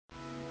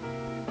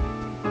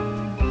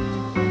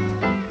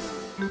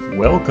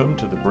Welcome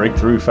to the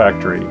Breakthrough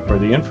Factory, where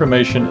the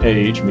information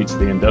age meets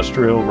the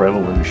Industrial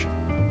Revolution.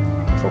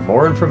 For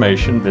more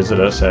information,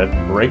 visit us at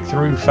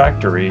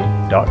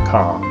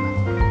breakthroughfactory.com.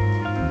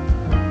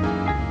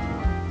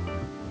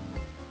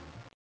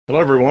 Hello,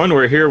 everyone.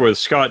 We're here with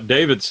Scott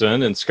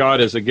Davidson, and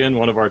Scott is, again,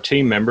 one of our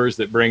team members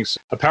that brings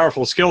a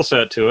powerful skill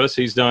set to us.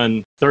 He's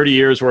done 30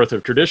 years worth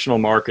of traditional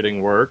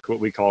marketing work, what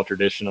we call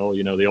traditional,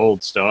 the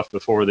old stuff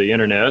before the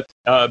internet,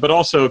 but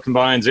also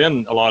combines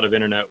in a lot of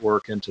internet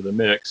work into the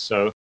mix.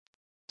 So,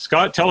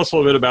 Scott, tell us a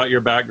little bit about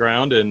your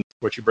background and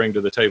what you bring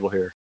to the table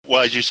here. Well,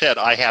 as you said,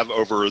 I have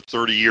over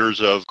 30 years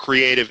of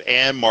creative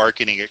and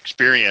marketing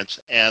experience,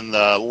 and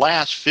the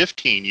last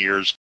 15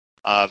 years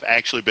I've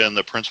actually been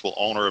the principal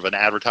owner of an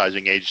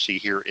advertising agency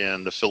here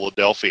in the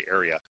Philadelphia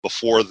area.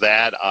 Before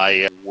that,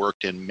 I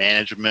worked in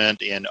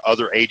management in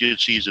other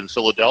agencies in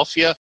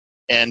Philadelphia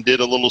and did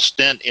a little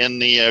stint in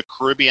the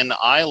Caribbean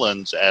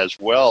islands as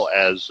well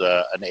as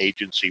an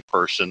agency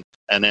person.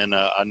 And then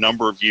a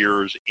number of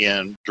years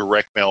in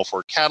direct mail for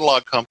a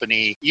catalog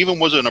company. Even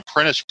was an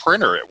apprentice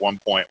printer at one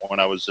point when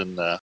I was in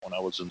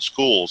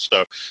school.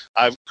 So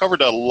I've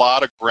covered a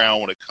lot of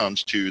ground when it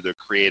comes to the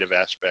creative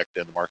aspect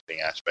and the marketing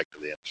aspect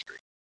of the industry.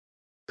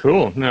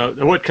 Cool. Now,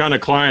 what kind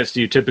of clients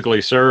do you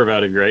typically serve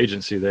out of your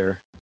agency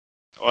there?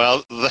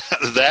 Well,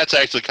 that's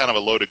actually kind of a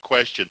loaded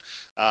question.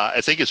 I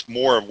think it's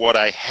more of what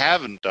I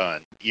haven't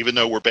done. Even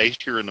though we're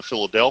based here in the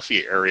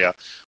Philadelphia area,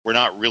 we're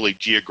not really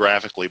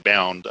geographically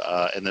bound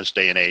in this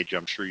day and age.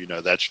 I'm sure you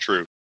know that's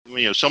true.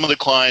 Some of the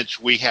clients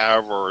we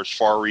have are as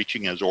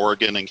far-reaching as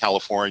Oregon and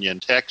California and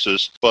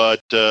Texas, but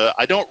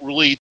I don't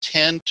really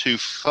tend to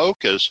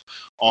focus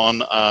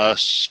on a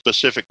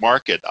specific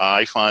market.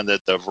 I find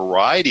that the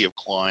variety of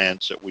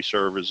clients that we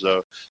serve is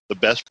the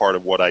best part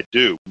of what I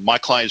do. My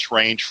clients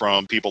range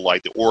from people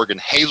like the Oregon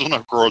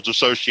Hazelnut Growers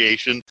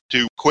Association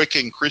to Quick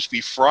and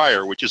Crispy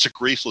Fryer, which is a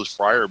greaseless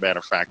fryer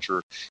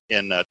manufacturer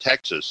in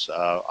Texas.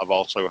 I've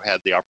also had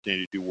the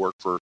opportunity to do work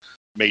for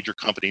major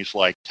companies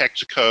like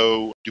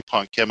Texaco,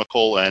 DuPont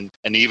Chemical, and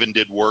even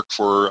did work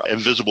for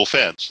Invisible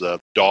Fence, the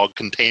dog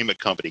containment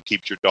company,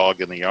 keeps your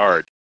dog in the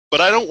yard. But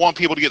I don't want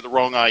people to get the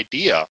wrong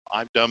idea.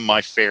 I've done my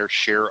fair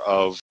share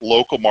of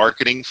local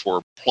marketing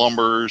for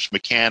plumbers,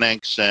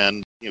 mechanics,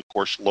 and of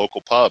course, local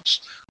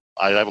pubs.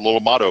 I have a little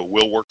motto,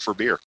 we'll work for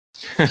beer.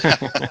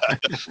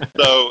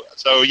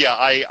 So yeah,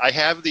 I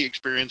have the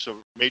experience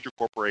of major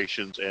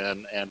corporations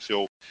and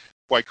feel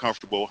quite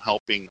comfortable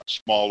helping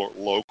smaller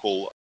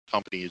local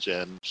companies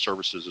and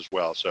services as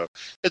well. So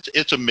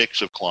it's a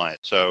mix of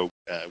clients. So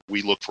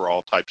we look for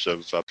all types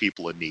of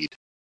people in need.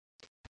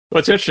 Well,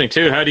 it's interesting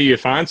too. How do you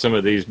find some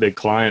of these big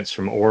clients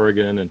from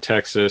Oregon and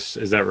Texas?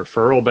 Is that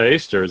referral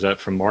based, or is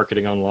that from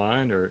marketing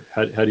online, or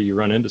how do you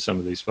run into some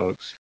of these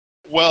folks?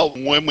 Well,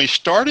 when we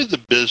started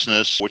the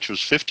business, which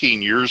was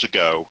 15 years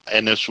ago,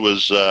 and this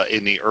was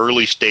in the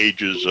early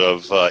stages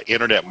of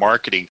internet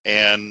marketing,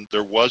 and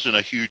there wasn't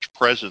a huge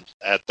presence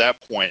at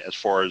that point as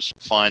far as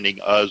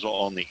finding us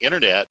on the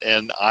internet.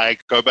 And I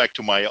go back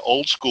to my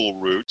old school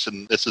roots,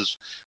 and this is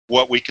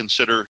what we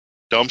consider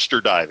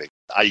dumpster diving.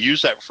 I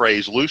use that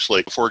phrase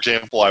loosely. For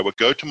example, I would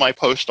go to my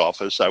post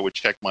office, I would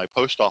check my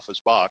post office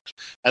box,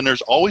 and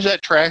there's always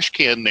that trash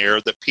can there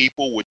that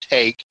people would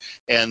take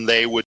and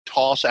they would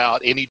toss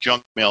out any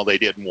junk mail they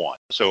didn't want.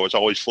 So it's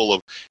always full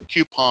of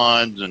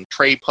coupons and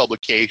trade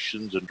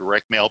publications and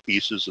direct mail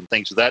pieces and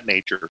things of that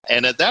nature.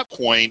 And at that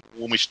point,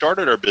 when we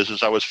started our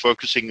business, I was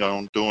focusing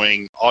on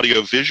doing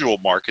audio-visual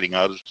marketing.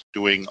 I was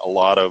doing a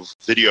lot of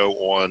video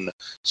on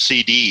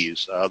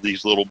CDs,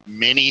 these little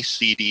mini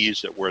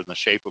CDs that were in the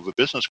shape of a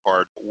business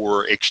card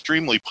were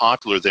extremely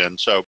popular then.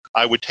 So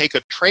I would take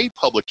a trade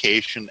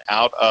publication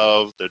out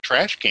of the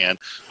trash can,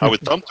 I would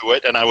thumb through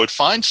it, and I would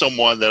find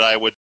someone that I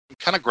would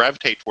kind of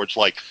gravitate towards,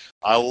 like,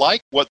 I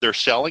like what they're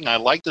selling, I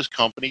like this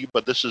company,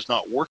 but this is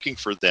not working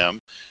for them.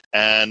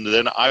 And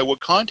then I would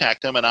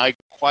contact them, and I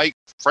quite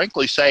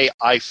frankly say,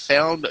 I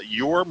found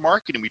your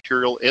marketing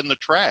material in the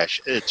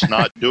trash. It's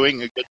not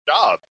doing a good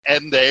job.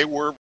 And they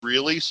were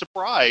really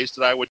surprised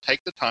that I would take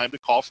the time to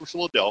call from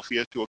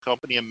Philadelphia to a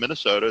company in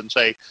Minnesota and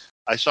say,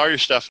 I saw your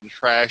stuff in the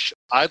trash.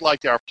 I'd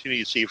like the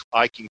opportunity to see if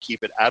I can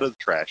keep it out of the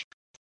trash.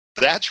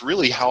 That's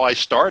really how I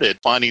started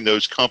finding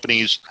those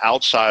companies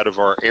outside of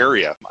our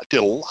area. I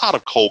did a lot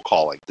of cold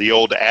calling. The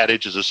old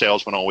adage is a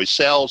salesman always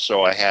sells.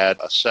 So I had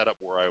a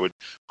setup where I would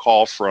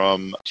call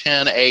from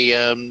 10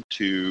 a.m.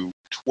 to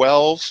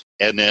 12,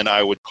 and then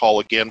I would call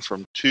again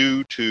from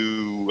 2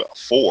 to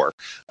 4.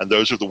 And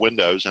those are the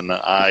windows. And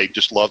I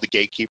just love the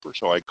gatekeeper.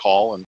 So I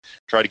call and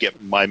try to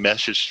get my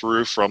message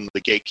through from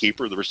the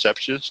gatekeeper, the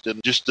receptionist, and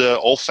just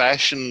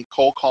old-fashioned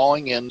cold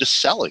calling and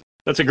just selling.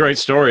 That's a great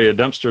story. A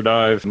dumpster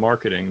dive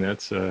marketing.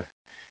 That's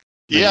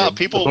yeah, a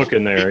book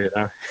in there.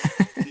 Yeah,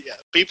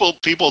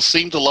 people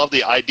seem to love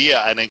the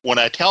idea, and when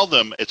I tell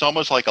them, it's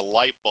almost like a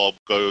light bulb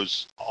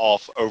goes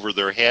off over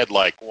their head.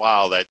 Like,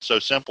 wow, that's so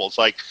simple. It's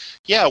like,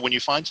 yeah, when you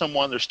find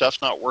someone their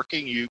stuff's not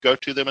working, you go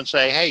to them and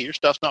say, hey, your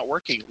stuff's not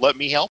working. Let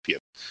me help you.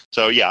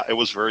 So yeah, it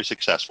was very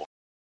successful.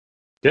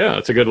 Yeah,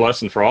 it's a good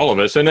lesson for all of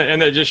us. And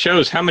it just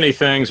shows how many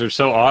things are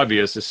so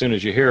obvious as soon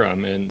as you hear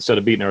them. And instead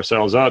of beating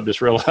ourselves up,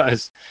 just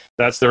realize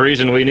that's the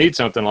reason we need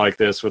something like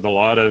this with a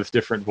lot of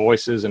different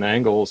voices and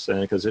angles,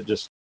 because it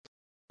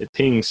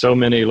pings so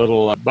many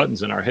little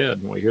buttons in our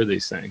head when we hear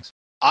these things.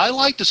 I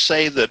like to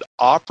say that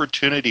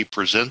opportunity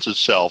presents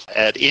itself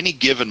at any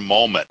given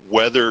moment,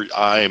 whether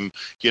I'm,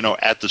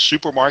 at the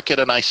supermarket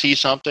and I see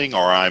something,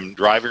 or I'm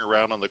driving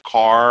around in the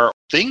car.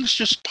 Things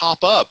just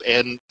pop up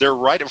and they're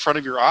right in front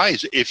of your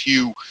eyes. If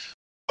you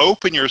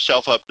open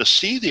yourself up to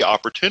see the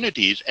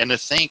opportunities and to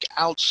think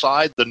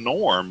outside the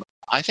norm,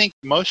 I think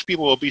most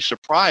people will be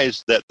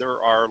surprised that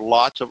there are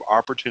lots of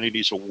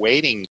opportunities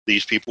awaiting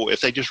these people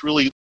if they just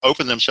really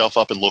open themselves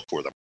up and look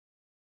for them.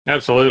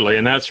 Absolutely.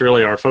 And that's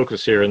really our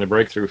focus here in the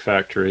Breakthrough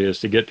Factory, is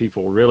to get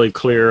people really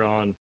clear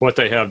on what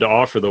they have to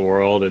offer the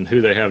world and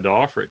who they have to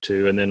offer it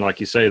to. And then, like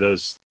you say,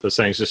 those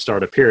things just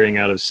start appearing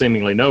out of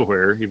seemingly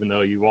nowhere, even though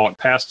you walked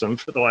past them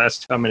for the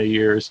last how many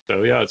years.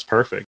 So yeah, it's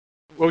perfect.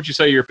 What would you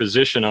say your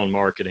position on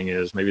marketing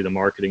is? Maybe the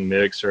marketing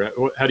mix, or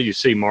how do you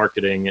see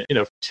marketing,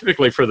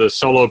 typically for the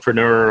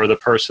solopreneur or the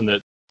person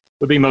that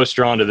would be most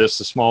drawn to this,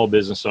 the small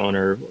business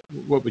owner?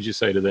 What would you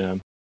say to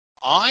them?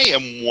 I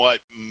am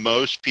what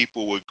most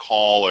people would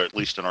call, or at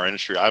least in our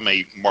industry, I'm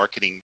a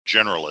marketing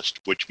generalist,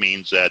 which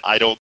means that I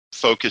don't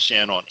focus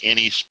in on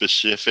any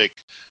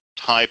specific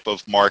type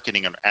of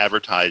marketing and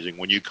advertising.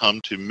 When you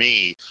come to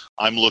me,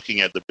 I'm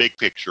looking at the big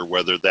picture,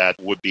 whether that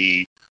would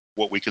be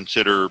what we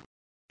consider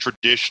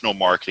traditional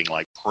marketing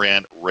like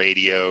print,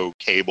 radio,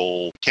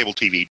 cable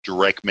TV,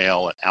 direct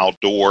mail, and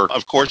outdoor.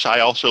 Of course,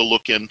 I also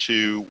look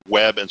into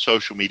web and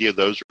social media.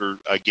 Those are,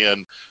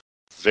 again,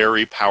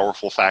 very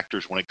powerful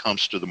factors when it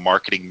comes to the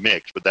marketing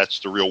mix, but that's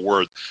the real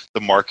word,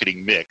 the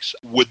marketing mix.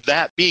 With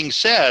that being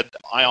said,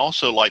 I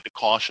also like to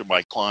caution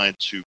my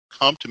clients who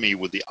come to me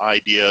with the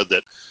idea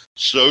that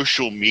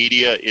social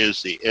media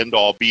is the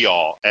end-all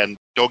be-all. And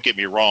don't get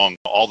me wrong,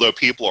 although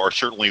people are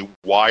certainly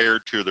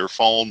wired to their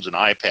phones and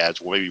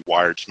iPads, well, maybe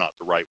wired's not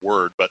the right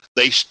word, but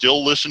they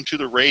still listen to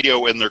the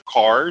radio in their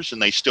cars,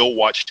 and they still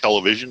watch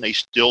television. They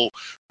still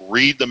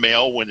read the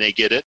mail when they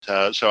get it.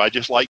 So I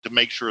just like to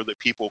make sure that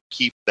people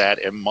keep that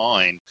in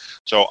mind.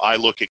 So I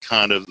look at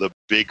kind of the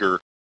bigger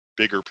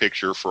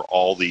picture for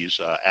all these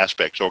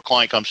aspects. So a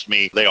client comes to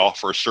me, they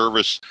offer a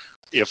service.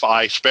 If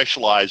I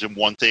specialize in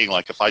one thing,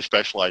 like if I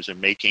specialize in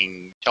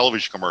making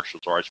television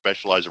commercials or I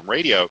specialize in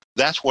radio,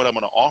 that's what I'm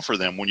going to offer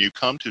them. When you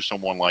come to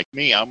someone like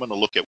me, I'm going to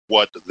look at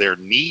what their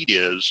need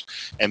is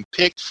and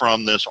pick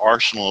from this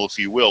arsenal, if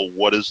you will,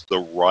 what is the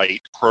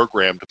right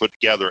program to put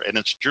together. And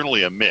it's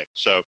generally a mix.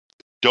 So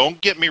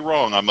don't get me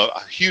wrong, I'm a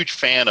huge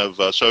fan of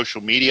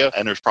social media,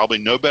 and there's probably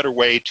no better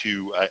way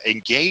to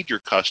engage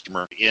your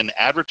customer in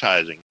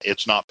advertising.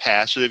 It's not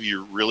passive.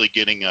 You're really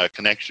getting a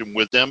connection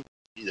with them.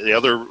 The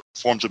other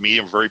forms of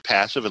media are very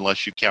passive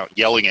unless you count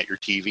yelling at your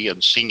TV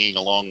and singing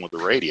along with the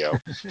radio.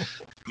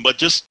 But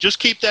just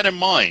keep that in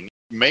mind.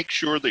 Make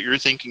sure that you're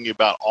thinking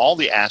about all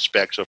the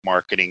aspects of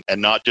marketing and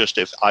not just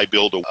if I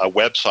build a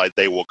website,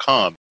 they will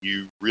come.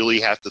 You really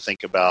have to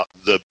think about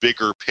the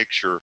bigger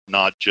picture,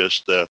 not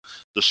just the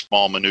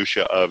small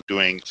minutia of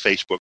doing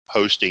Facebook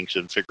postings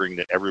and figuring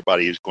that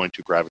everybody is going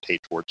to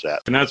gravitate towards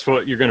that. And that's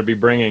what you're going to be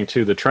bringing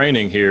to the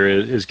training here,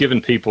 is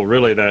giving people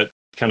really that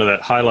kind of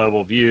that high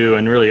level view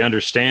and really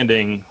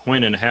understanding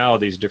when and how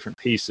these different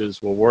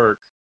pieces will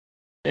work.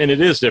 And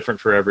it is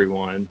different for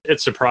everyone.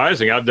 It's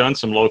surprising. I've done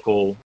some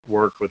local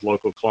work with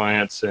local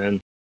clients, and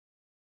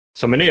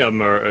so many of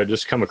them are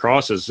just come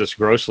across as just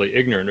grossly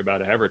ignorant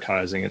about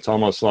advertising. It's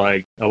almost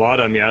like a lot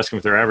of them, you ask them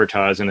if they're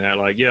advertising, they're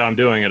like, yeah, I'm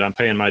doing it, I'm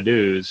paying my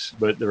dues.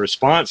 But the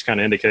response kind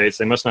of indicates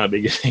they must not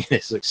be getting any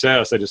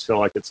success. They just feel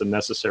like it's a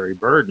necessary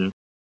burden.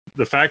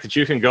 The fact that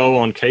you can go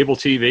on cable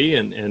TV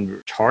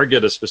and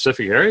target a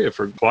specific area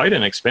for quite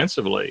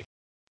inexpensively.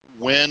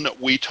 When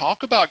we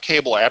talk about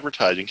cable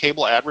advertising,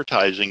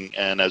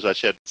 and as I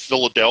said,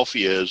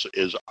 Philadelphia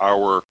is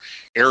our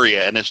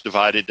area, and it's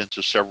divided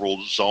into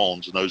several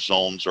zones, and those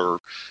zones are,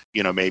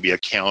 maybe a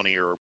county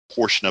or a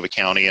portion of a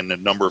county, and the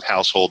number of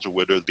households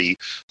would either be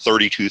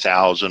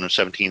 32,000 or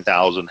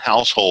 17,000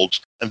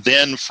 households. And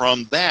then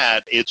from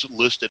that, it's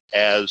listed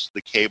as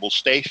the cable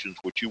stations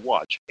which you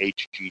watch: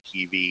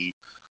 HGTV,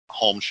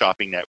 Home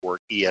Shopping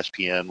Network,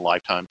 ESPN,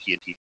 Lifetime,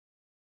 TNT,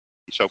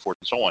 so forth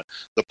and so on.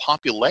 The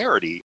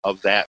popularity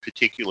of that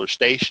particular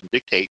station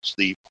dictates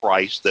the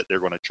price that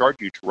they're going to charge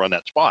you to run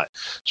that spot.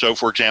 So,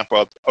 for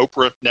example,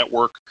 Oprah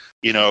Network,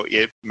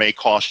 it may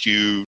cost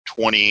you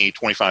 $20,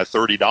 $25,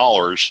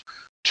 $30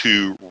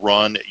 to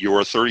run your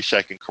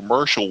 30-second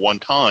commercial one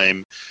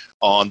time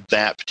on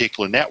that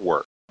particular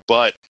network.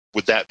 But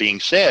with that being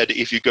said,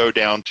 if you go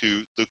down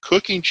to the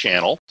Cooking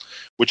Channel,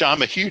 which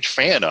I'm a huge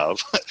fan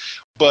of,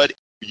 but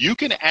you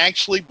can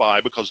actually buy,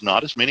 because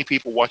not as many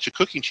people watch the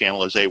Cooking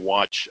Channel as they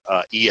watch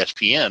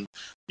ESPN,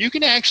 you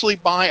can actually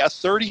buy a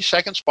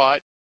 30-second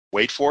spot.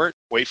 Wait for it,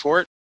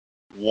 $1.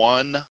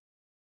 Wow.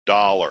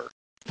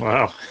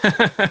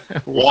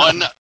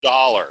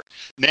 $1.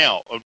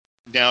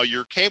 Now,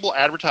 your cable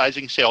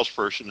advertising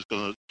salesperson is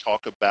going to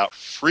talk about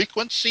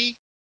frequency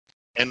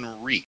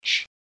and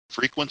reach.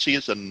 Frequency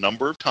is the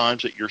number of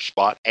times that your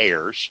spot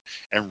airs,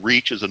 and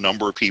reach is the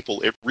number of people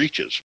it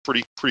reaches.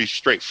 Pretty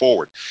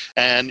straightforward.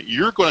 And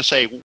you're going to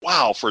say,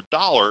 wow, for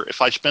 $1,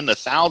 if I spend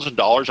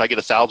 $1,000, I get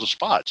 1,000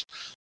 spots.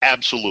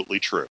 Absolutely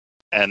true.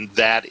 And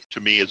that, to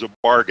me, is a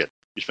bargain.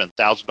 You spend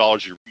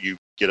 $1,000, you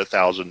get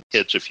 1,000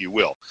 hits, if you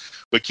will.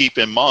 But keep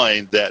in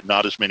mind that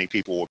not as many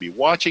people will be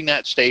watching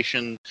that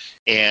station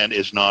and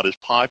is not as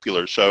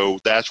popular. So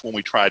that's when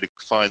we try to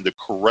find the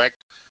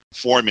correct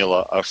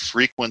formula of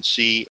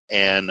frequency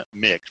and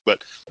mix.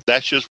 But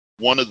that's just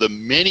one of the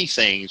many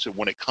things that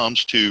when it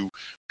comes to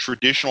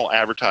traditional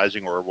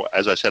advertising, or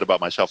as I said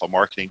about myself, a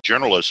marketing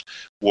generalist,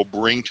 will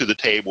bring to the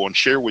table and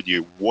share with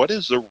you what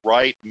is the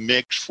right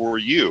mix for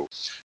you.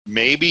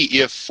 Maybe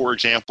if, for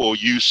example,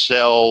 you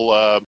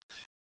sell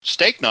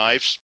steak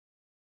knives,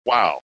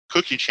 wow,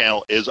 Cooking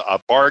Channel is a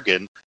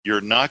bargain. You're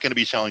not going to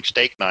be selling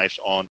steak knives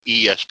on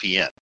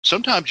ESPN.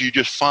 Sometimes you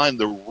just find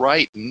the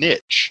right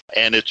niche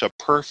and it's a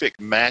perfect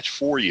match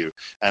for you.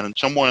 And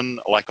someone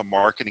like a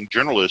marketing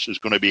journalist is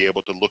going to be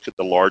able to look at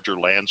the larger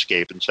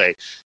landscape and say,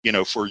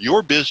 for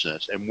your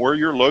business and where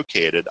you're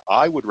located,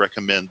 I would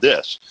recommend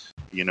this.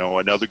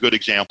 Another good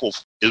example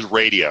is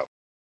radio.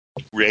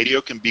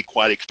 Radio can be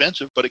quite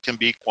expensive, but it can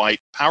be quite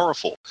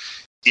powerful.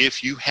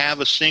 If you have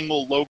a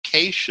single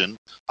location,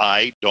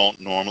 I don't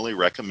normally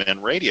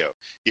recommend radio.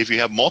 If you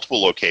have multiple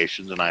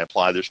locations, and I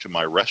apply this to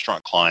my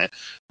restaurant client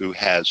who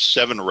has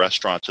 7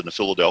 restaurants in the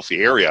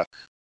Philadelphia area,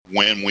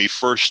 when we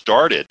first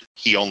started,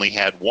 he only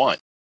had 1.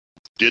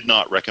 Did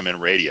not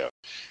recommend radio.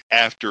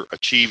 After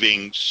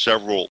achieving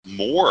several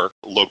more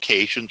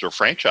locations or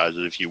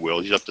franchises, if you will,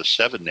 he's up to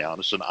 7 now,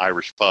 and it's an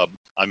Irish pub,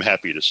 I'm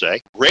happy to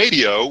say.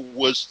 Radio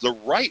was the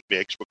right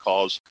mix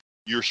because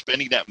you're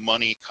spending that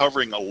money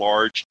covering a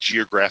large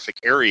geographic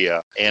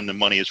area, and the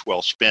money is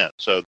well spent.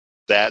 So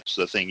that's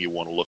the thing you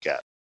want to look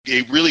at.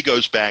 It really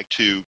goes back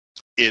to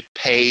it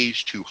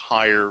pays to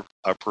hire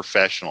a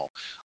professional.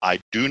 I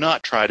do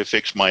not try to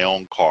fix my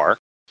own car.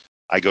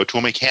 I go to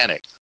a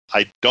mechanic.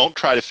 I don't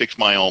try to fix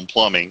my own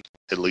plumbing,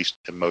 at least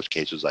in most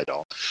cases I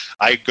don't.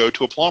 I go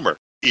to a plumber.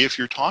 If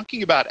you're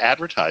talking about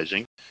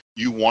advertising,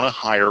 you want to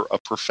hire a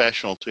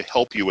professional to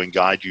help you and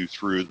guide you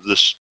through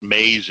this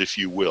maze, if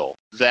you will.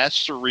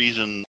 That's the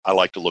reason I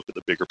like to look at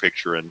the bigger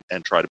picture and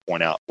try to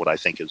point out what I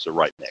think is the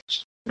right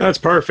mix. That's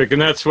perfect.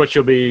 And that's what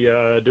you'll be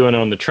doing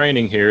on the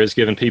training here, is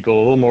giving people a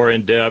little more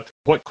in-depth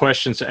what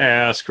questions to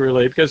ask,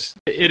 really, because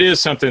it is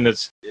something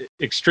that's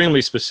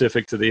extremely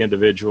specific to the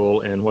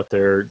individual and what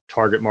their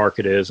target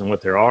market is and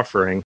what they're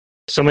offering.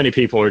 So many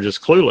people are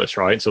just clueless,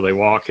 right? So they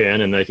walk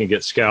in and they can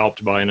get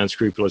scalped by an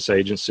unscrupulous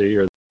agency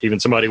or even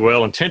somebody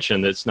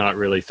well-intentioned that's not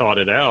really thought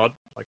it out.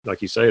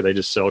 Like you say, they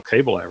just sell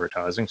cable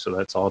advertising, so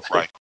that's all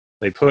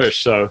they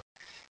push. So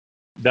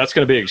that's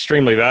going to be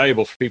extremely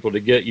valuable for people to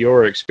get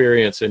your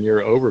experience and your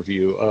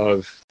overview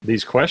of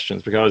these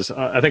questions, because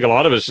I think a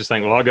lot of us just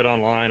think, well, I'll get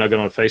online, I'll get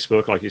on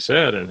Facebook, like you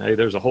said, and hey,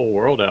 there's a whole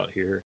world out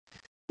here.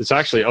 It's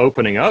actually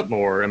opening up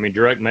more. I mean,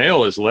 direct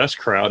mail is less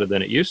crowded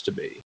than it used to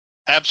be.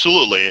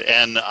 Absolutely.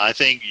 And I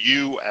think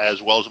you,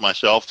 as well as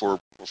myself, were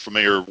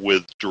familiar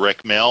with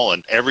direct mail,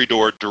 and Every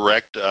Door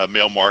direct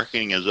mail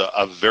marketing is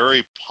a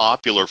very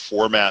popular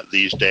format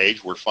these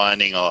days. We're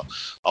finding a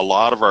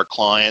lot of our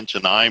clients,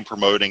 and I'm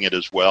promoting it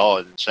as well,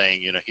 and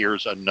saying,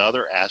 here's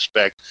another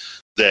aspect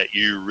that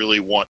you really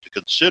want to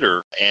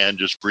consider. And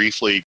just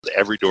briefly, the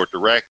Every Door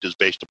direct is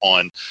based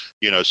upon,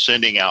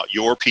 sending out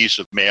your piece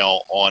of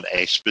mail on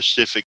a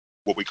specific,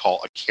 what we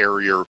call a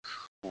carrier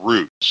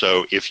route.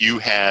 So if you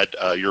had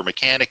your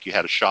mechanic, you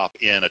had a shop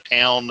in a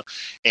town,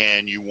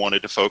 and you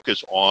wanted to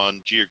focus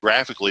on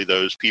geographically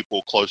those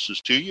people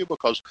closest to you,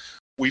 because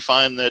we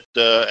find that,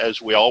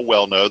 as we all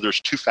well know,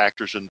 there's 2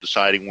 factors in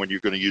deciding when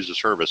you're going to use a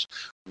service.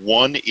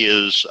 One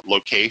is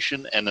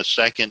location, and the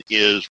second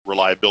is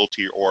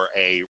reliability or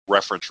a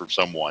reference from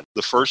someone.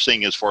 The first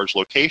thing, as far as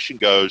location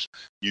goes,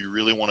 you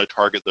really want to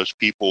target those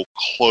people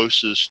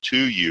closest to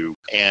you,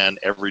 and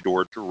Every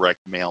Door direct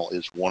mail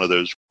is one of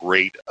those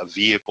great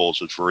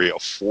vehicles. It's very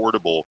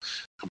affordable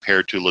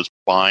compared to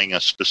buying a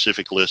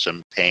specific list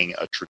and paying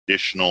a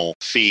traditional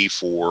fee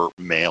for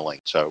mailing.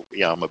 So,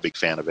 yeah, I'm a big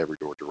fan of Every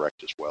Door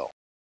direct as well.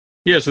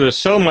 Yeah, so there's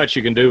so much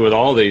you can do with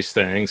all these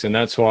things, and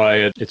that's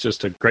why it's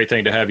just a great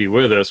thing to have you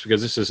with us, because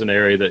this is an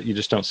area that you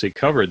just don't see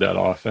covered that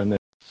often.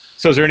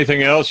 So is there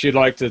anything else you'd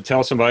like to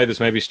tell somebody that's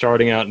maybe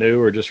starting out new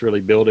or just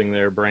really building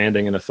their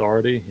branding and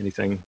authority?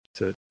 Anything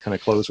to kind of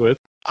close with?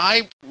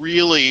 I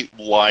really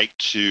like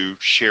to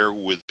share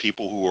with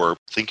people who are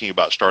thinking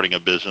about starting a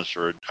business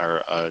or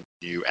a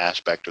new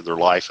aspect of their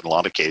life, in a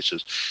lot of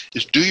cases,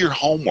 is do your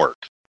homework.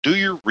 Do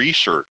your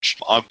research.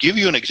 I'll give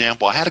you an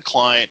example. I had a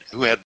client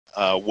who had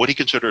what he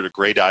considered a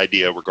great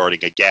idea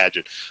regarding a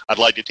gadget. I'd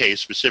like to tell you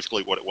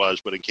specifically what it was,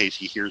 but in case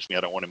he hears me,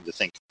 I don't want him to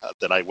think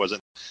that I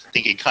wasn't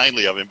thinking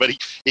kindly of him. But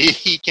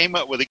he came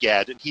up with a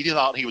gadget. He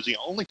thought he was the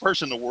only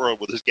person in the world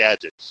with this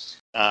gadget.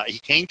 He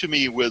came to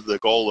me with the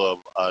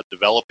goal of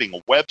developing a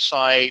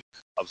website,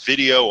 a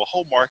video, a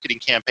whole marketing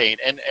campaign,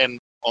 and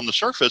on the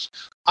surface,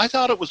 I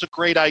thought it was a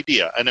great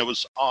idea, and it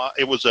was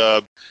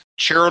a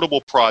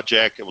charitable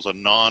project. It was a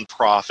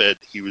nonprofit.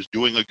 He was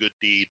doing a good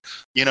deed.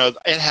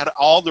 It had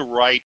all the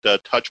right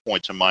touch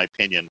points, in my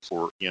opinion,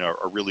 for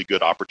a really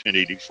good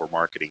opportunity for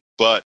marketing.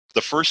 But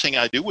the first thing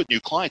I do with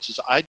new clients is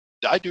I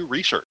do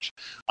research.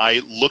 I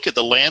look at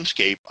the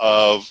landscape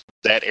of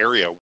that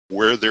area,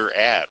 where they're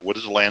at. What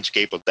is the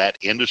landscape of that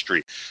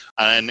industry?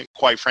 And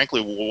quite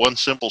frankly, one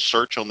simple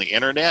search on the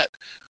internet,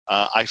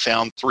 I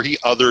found 3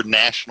 other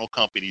national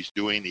companies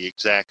doing the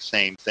exact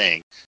same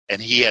thing.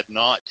 And he had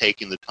not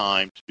taken the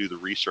time to do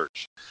the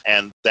research.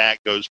 And that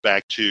goes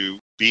back to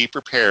be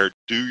prepared,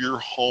 do your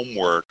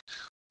homework,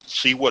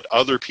 see what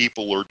other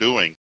people are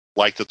doing.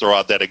 Like to throw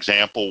out that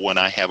example when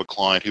I have a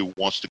client who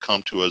wants to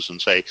come to us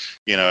and say,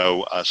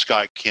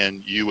 Scott,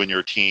 can you and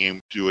your team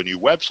do a new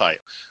website?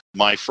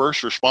 My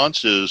first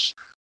response is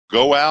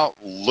go out,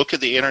 look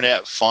at the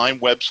internet, find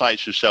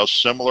websites who sell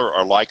similar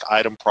or like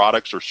item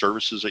products or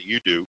services that you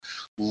do.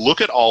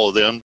 Look at all of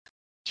them.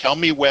 Tell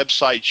me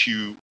websites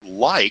you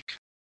like.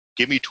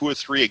 Give me 2 or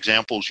 3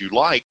 examples you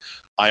like.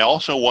 I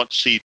also want to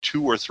see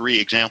 2 or 3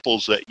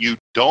 examples that you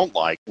don't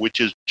like, which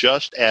is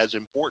just as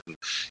important.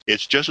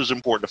 It's just as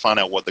important to find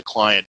out what the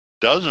client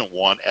doesn't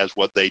want as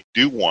what they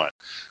do want,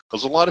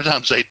 because a lot of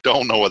times they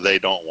don't know what they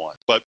don't want.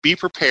 But be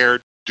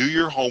prepared, do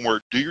your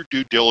homework, do your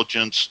due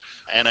diligence,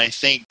 and I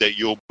think that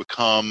you'll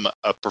become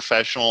a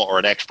professional or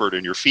an expert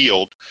in your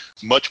field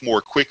much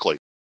more quickly.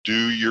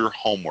 Do your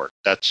homework.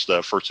 That's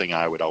the first thing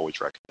I would always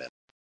recommend.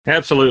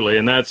 Absolutely,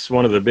 and that's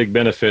one of the big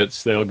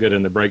benefits they'll get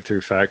in the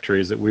Breakthrough Factory,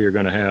 is that we are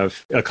going to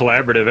have a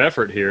collaborative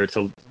effort here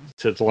to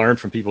learn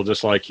from people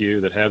just like you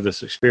that have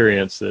this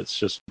experience that's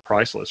just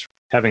priceless.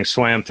 Having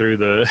swam through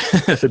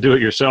the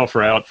do-it-yourself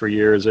route for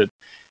years,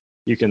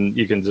 you can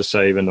just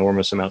save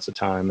enormous amounts of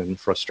time and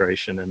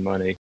frustration and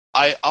money.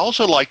 I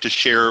also like to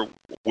share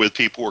with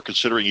people who are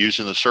considering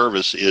using the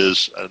service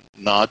is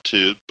not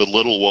to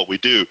belittle what we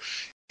do.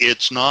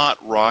 It's not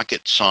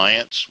rocket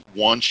science.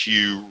 Once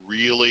you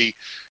really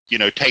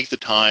take the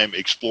time,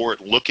 explore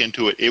it, look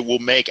into it, it will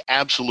make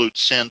absolute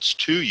sense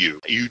to you.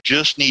 You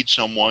just need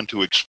someone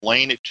to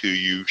explain it to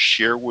you,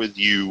 share with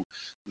you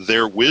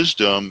their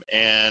wisdom,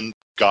 and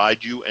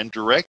guide you and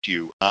direct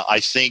you. I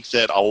think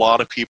that a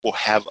lot of people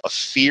have a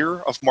fear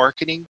of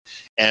marketing,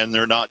 and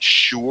they're not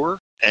sure.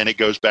 And it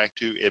goes back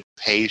to it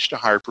pays to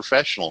hire a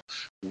professional.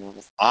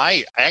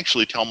 I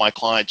actually tell my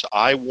clients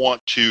I want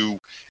to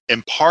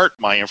impart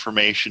my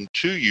information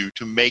to you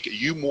to make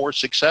you more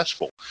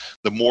successful.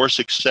 The more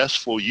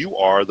successful you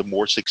are, the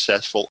more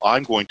successful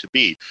I'm going to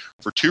be,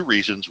 for 2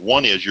 reasons.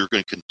 One is you're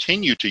going to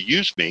continue to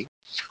use me,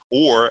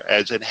 or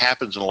as it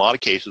happens in a lot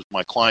of cases,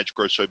 my clients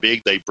grow so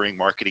big they bring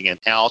marketing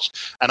in-house,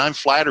 and I'm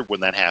flattered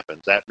when that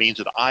happens. That means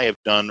that I have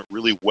done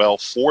really well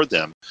for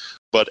them.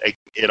 But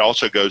it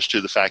also goes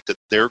to the fact that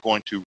they're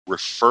going to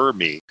refer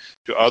me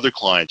to other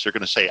clients. They're going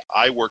to say,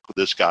 I worked with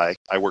this guy.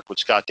 I worked with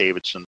Scott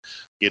Davidson.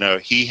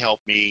 He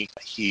helped me.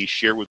 He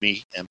shared with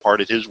me,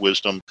 imparted his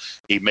wisdom.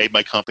 He made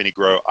my company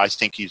grow. I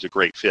think he's a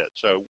great fit.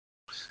 So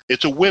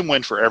it's a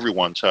win-win for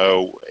everyone.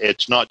 So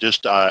it's not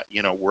just,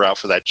 we're out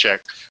for that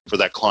check for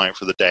that client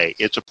for the day.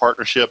 It's a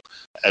partnership.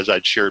 As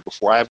I'd shared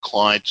before, I have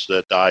clients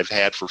that I've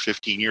had for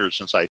 15 years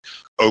since I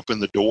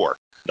opened the door.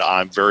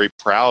 I'm very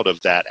proud of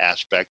that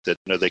aspect that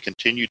they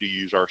continue to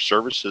use our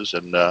services,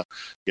 and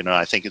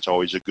I think it's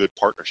always a good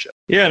partnership.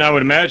 Yeah, and I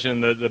would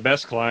imagine the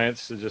best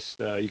clients, just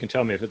you can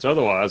tell me if it's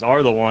otherwise,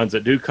 are the ones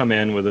that do come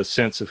in with a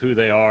sense of who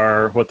they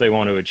are, what they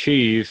want to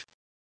achieve,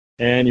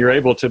 and you're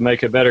able to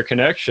make a better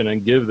connection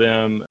and give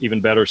them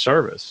even better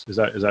service. Is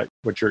that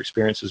what your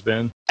experience has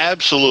been?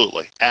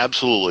 Absolutely.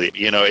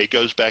 It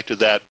goes back to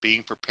that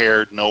being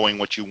prepared, knowing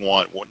what you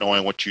want,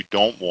 knowing what you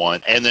don't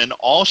want, and then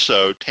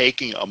also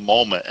taking a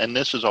moment, and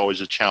this is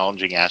always a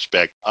challenging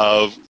aspect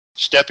of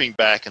stepping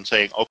back and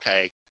saying,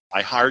 okay,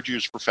 I hired you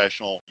as a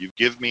professional, you've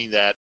given me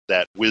that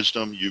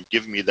wisdom, you've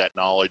given me that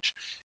knowledge,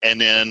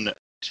 and then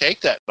take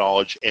that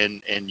knowledge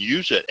and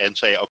use it and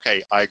say,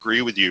 okay, I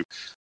agree with you.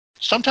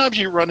 Sometimes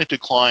you run into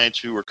clients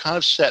who are kind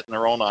of set in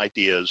their own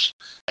ideas,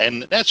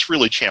 and that's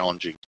really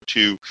challenging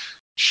to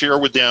share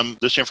with them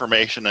this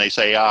information, and they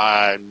say,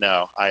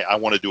 no, I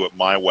want to do it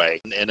my way.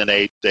 And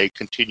then they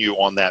continue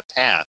on that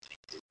path.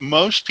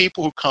 Most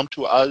people who come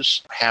to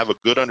us have a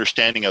good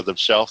understanding of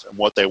themselves and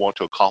what they want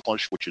to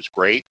accomplish, which is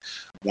great.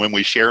 When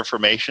we share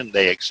information,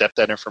 they accept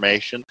that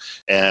information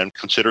and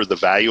consider the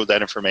value of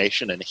that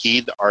information and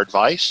heed our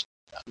advice.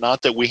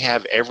 Not that we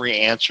have every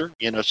answer,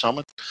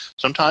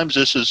 sometimes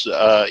this is,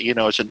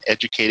 it's an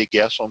educated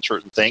guess on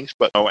certain things,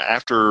 but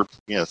after,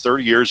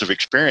 30 years of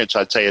experience,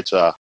 I'd say it's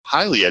a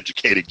highly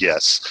educated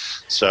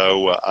guess.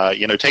 So,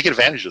 take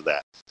advantage of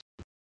that.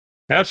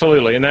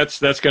 Absolutely. And that's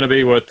going to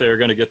be what they're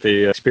going to get,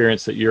 the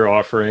experience that you're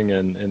offering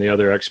and the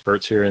other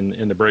experts here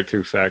in the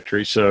Breakthrough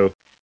Factory. So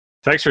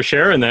thanks for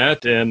sharing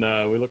that. And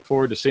we look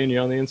forward to seeing you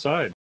on the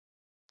inside.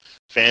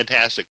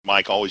 Fantastic,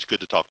 Mike. Always good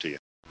to talk to you.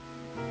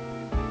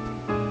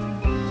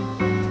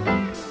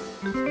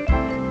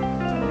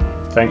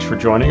 Thanks for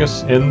joining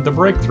us in the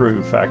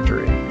Breakthrough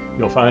Factory.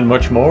 You'll find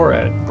much more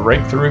at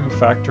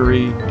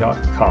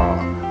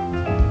breakthroughfactory.com.